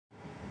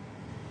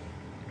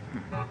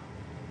Alright.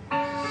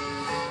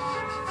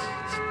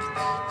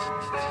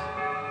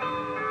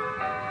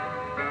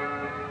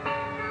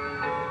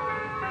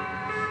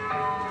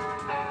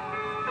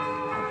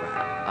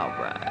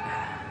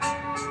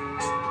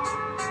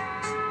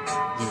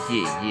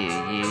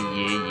 Yeah.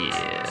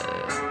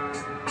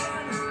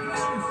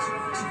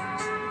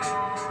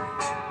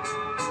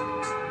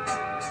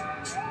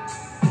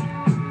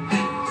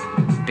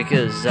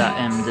 Because I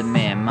am the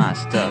man, my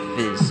stuff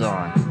is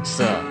on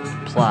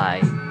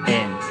supply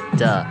and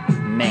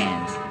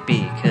demand.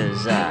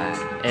 Because I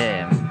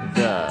am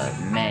the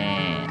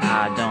man,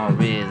 I don't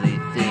really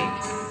think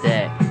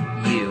that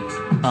you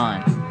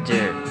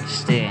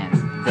understand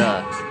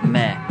the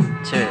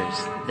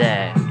matters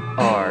that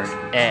are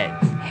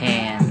at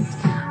hand.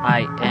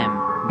 I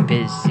am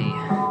busy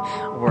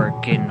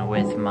working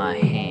with my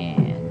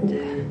hand.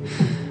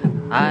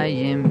 I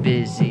am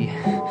busy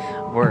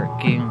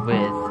working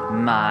with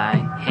my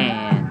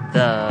hand.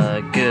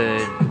 The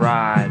good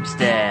rhymes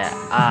that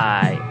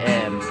I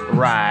am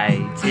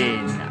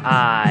writing,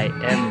 I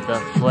am the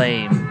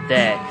flame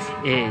that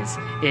is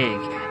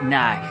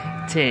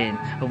igniting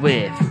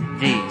with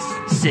these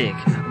sick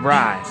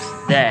rhymes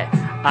that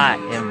I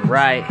am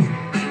writing.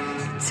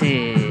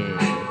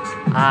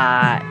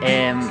 I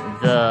am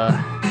the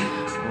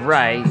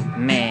right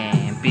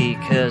man,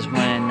 because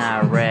when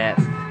I rap,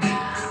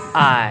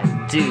 I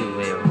do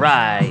it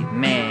right,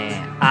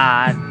 man.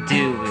 I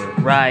do it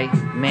right,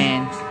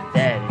 man.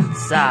 That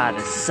it's out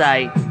of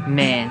sight,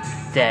 man.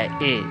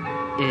 That it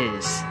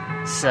is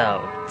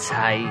so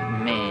tight,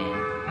 man.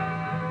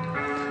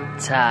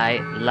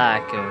 Tight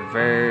like a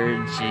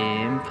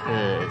virgin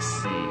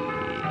pussy.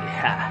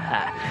 Ha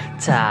ha.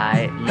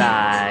 Tight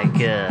like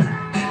a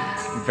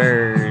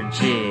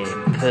virgin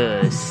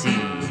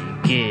pussy.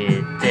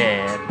 Get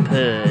that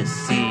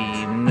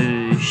pussy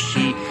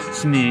mushy,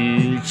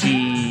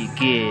 smoochy.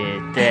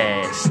 Get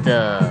that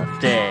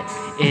stuff that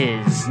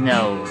is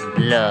no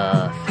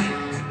bluff.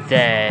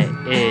 That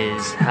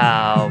is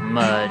how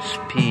much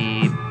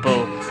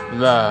people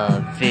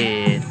love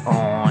it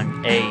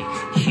on a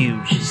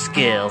huge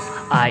scale.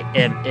 I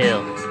am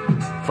ill,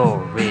 for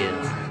real,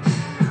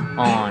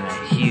 on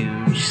a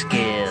huge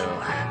scale.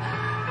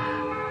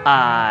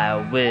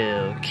 I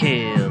will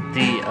kill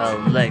the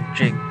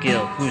electric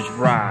eel whose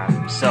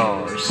rhymes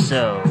are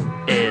so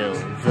ill.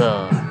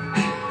 The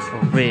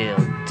real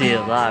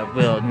deal, I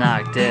will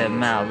knock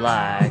them out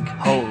like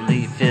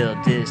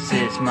Holyfield. This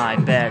is my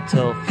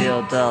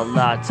battlefield. A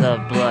lot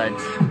of blood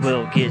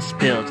will get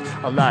spilled.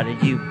 A lot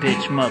of you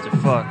bitch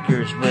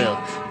motherfuckers will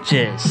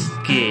just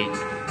get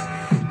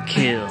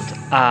killed.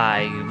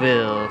 I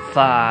will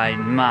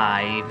find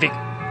my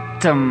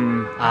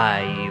victim.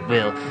 I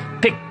will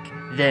pick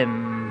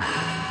them.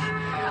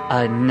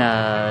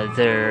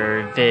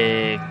 Another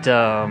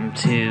victim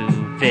to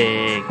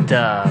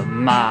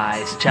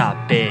victimize,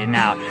 chopping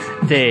out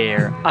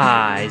their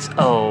eyes.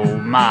 Oh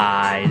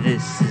my,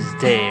 this is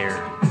their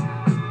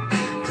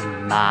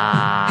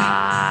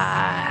demise.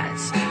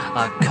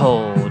 A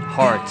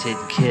cold-hearted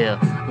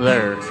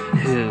killer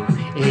who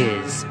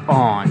is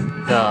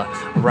on the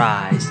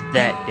rise.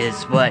 That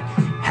is what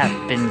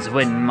happens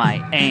when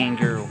my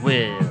anger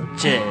will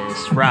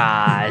just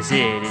rise.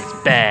 It is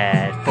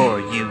bad for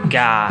you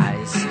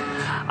guys.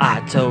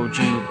 I told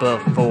you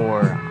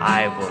before,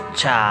 I will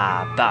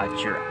chop out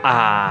your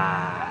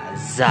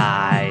eyes.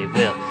 I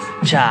will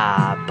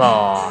chop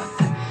off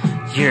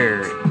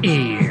your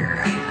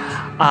ear.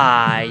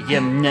 I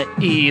am the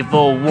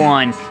evil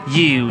one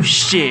you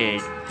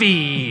should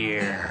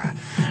fear.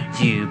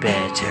 You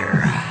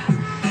better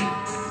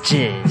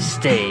just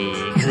stay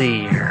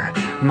clear.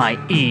 My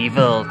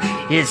evil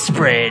is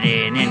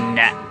spreading in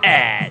the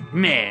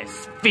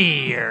atmosphere.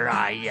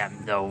 I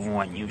am the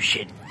one you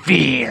should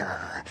fear.